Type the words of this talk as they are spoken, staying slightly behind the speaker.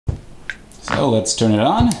So let's turn it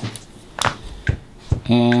on.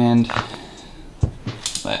 And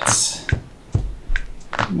let's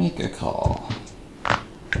make a call.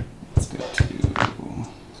 Let's go to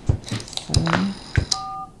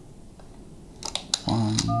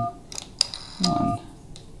 411.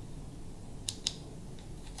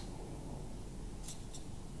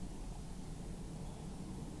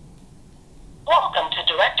 Welcome to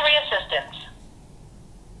Directory Assistance.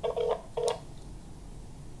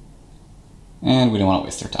 And we don't want to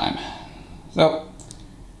waste their time. So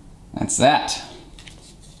that's that.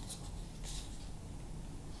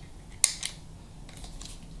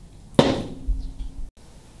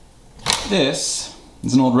 This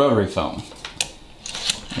is an old rotary phone.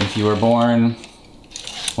 If you were born,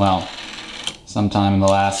 well, sometime in the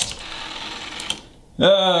last,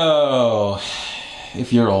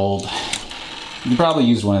 if you're old, you probably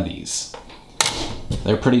used one of these.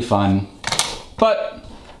 They're pretty fun, but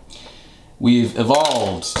we've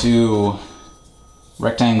evolved to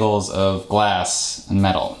rectangles of glass and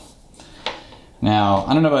metal. Now,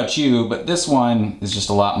 I don't know about you, but this one is just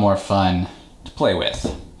a lot more fun to play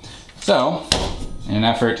with. So, in an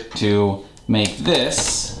effort to make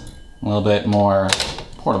this a little bit more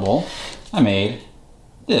portable, I made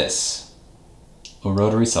this, a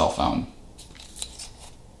rotary cell phone.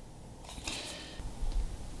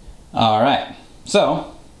 All right,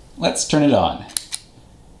 so let's turn it on.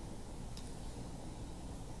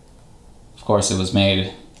 Of course, it was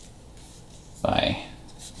made by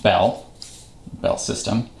Bell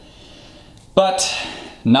system, but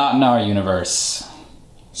not in our universe.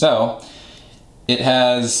 So it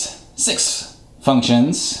has 6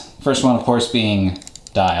 functions. First one, of course, being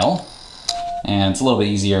dial, and it's a little bit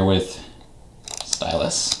easier with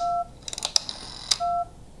stylus.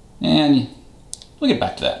 And we'll get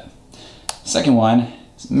back to that. Second one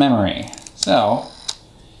is memory. So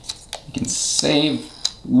you can save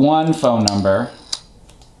one phone number,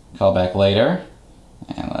 call back later,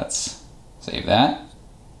 and let's save that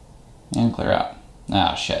and clear out.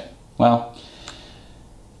 Ah, shit. Well,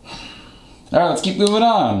 all right, let's keep moving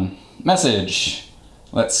on. Message.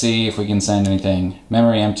 Let's see if we can send anything.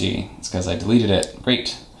 Memory empty. It's because I deleted it.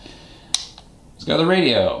 Great. Let's go to the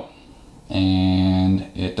radio.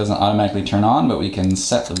 And it doesn't automatically turn on, but we can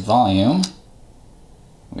set the volume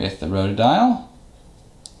with the rotary dial.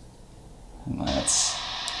 And let's,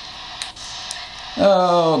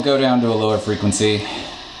 go down to a lower frequency.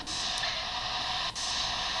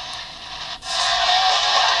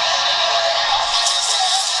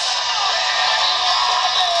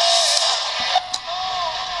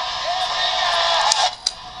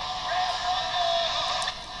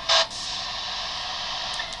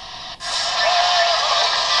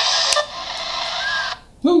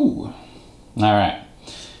 Woo! Alright,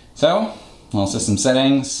 so, well, system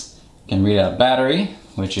settings, you can read out battery,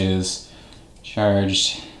 which is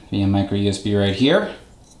charged via micro USB right here.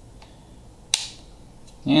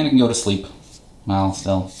 And it can go to sleep while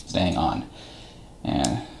still staying on.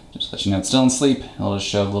 And just let you know it's still in sleep, it'll just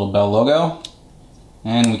show the little bell logo.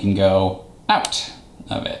 And we can go out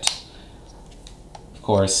of it. Of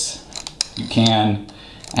course, you can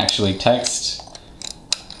actually text.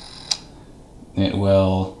 It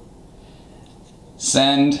will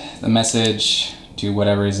send the message to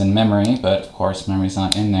whatever is in memory, but of course memory's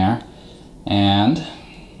not in there. And,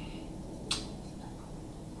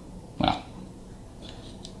 well,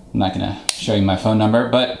 I'm not going to show you my phone number,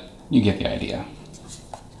 but you get the idea.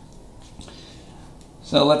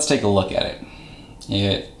 So let's take a look at it.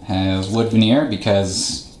 It has wood veneer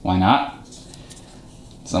because why not?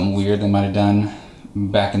 Something weird they might have done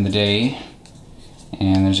back in the day.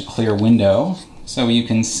 And there's a clear window so you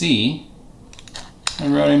can see the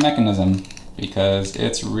rotary mechanism because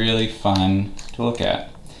it's really fun to look at.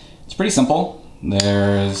 It's pretty simple.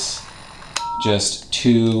 There's just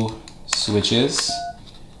 2 switches.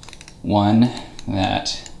 One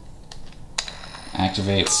that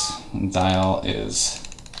activates when the dial is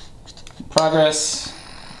in progress,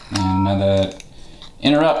 and another that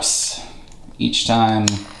interrupts each time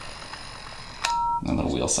the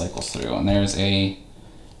little wheel cycles through. And there's a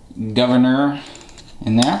governor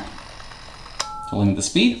in there to limit the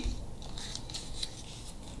speed.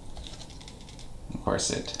 Of course,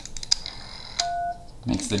 it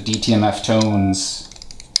makes the DTMF tones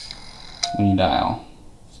when you dial.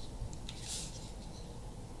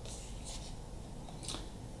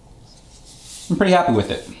 I'm pretty happy with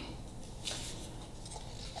it.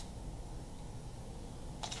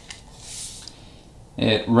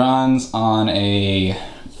 It runs on a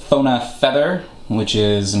Fona Feather, which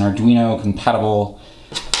is an Arduino compatible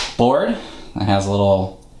board that has a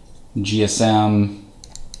little GSM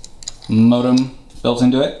modem built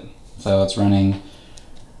into it. So it's running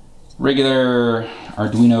regular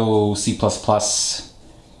Arduino C++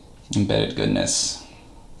 embedded goodness.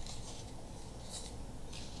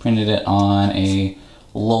 Printed it on a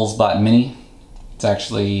Lulzbot Mini. It's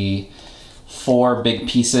actually 4 big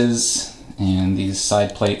pieces, and these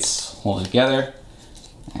side plates hold it together.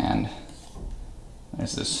 And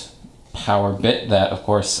there's this power bit that, of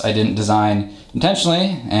course, I didn't design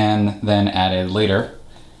intentionally and then added later.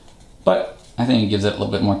 But I think it gives it a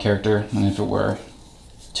little bit more character than if it were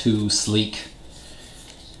too sleek.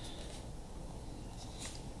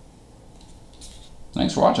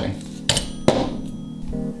 Thanks for watching.